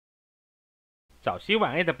早C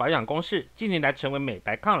晚A的保养公式近年来成为美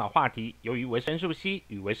白抗老话题，由于维生素 C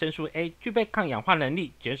与维生素 A 具备抗氧化能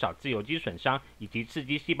力，减少自由基损伤，以及刺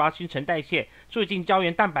激细胞新陈代谢，促进胶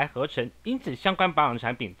原蛋白合成，因此相关保养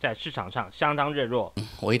产品在市场上相当热络。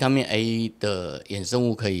维他命 A 的衍生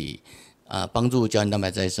物可以帮助胶原蛋白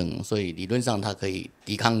再生，所以理论上它可以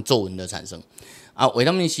抵抗皱纹的产生。维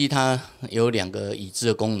他命 C 它有两个已知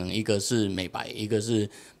的功能，一个是美白，一个是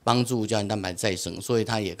帮助胶原蛋白再生，所以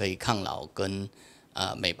它也可以抗老跟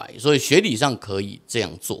美白，所以学理上可以这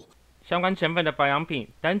样做。相关成分的保养品，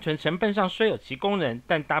单纯成分上虽有其功能，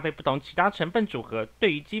但搭配不同其他成分组合，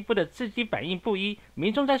对于肌肤的刺激反应不一，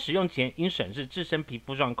民众在使用前应审视自身皮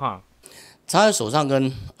肤状况。擦在手上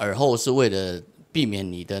跟耳后是为了避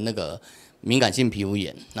免你的那个敏感性皮肤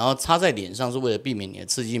炎，然后擦在脸上是为了避免你的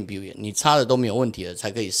刺激性皮肤炎。你擦的都没有问题了，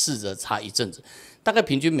才可以试着擦一阵子。大概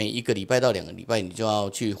平均每1个礼拜到2个礼拜，你就要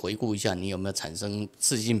去回顾一下你有没有产生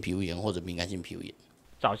刺激性皮肤炎或者敏感性皮肤炎。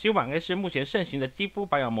早C晚A是目前盛行的肌肤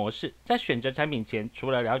保养模式，在选择产品前，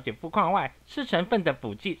除了了解肤况外，是成分的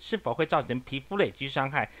辅剂是否会造成皮肤累积伤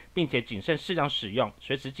害，并且谨慎适量使用，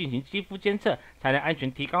随时进行肌肤监测，才能安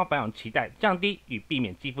全提高保养期待，降低与避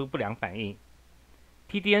免肌肤不良反应。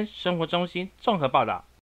TDN 生活中心综合报道。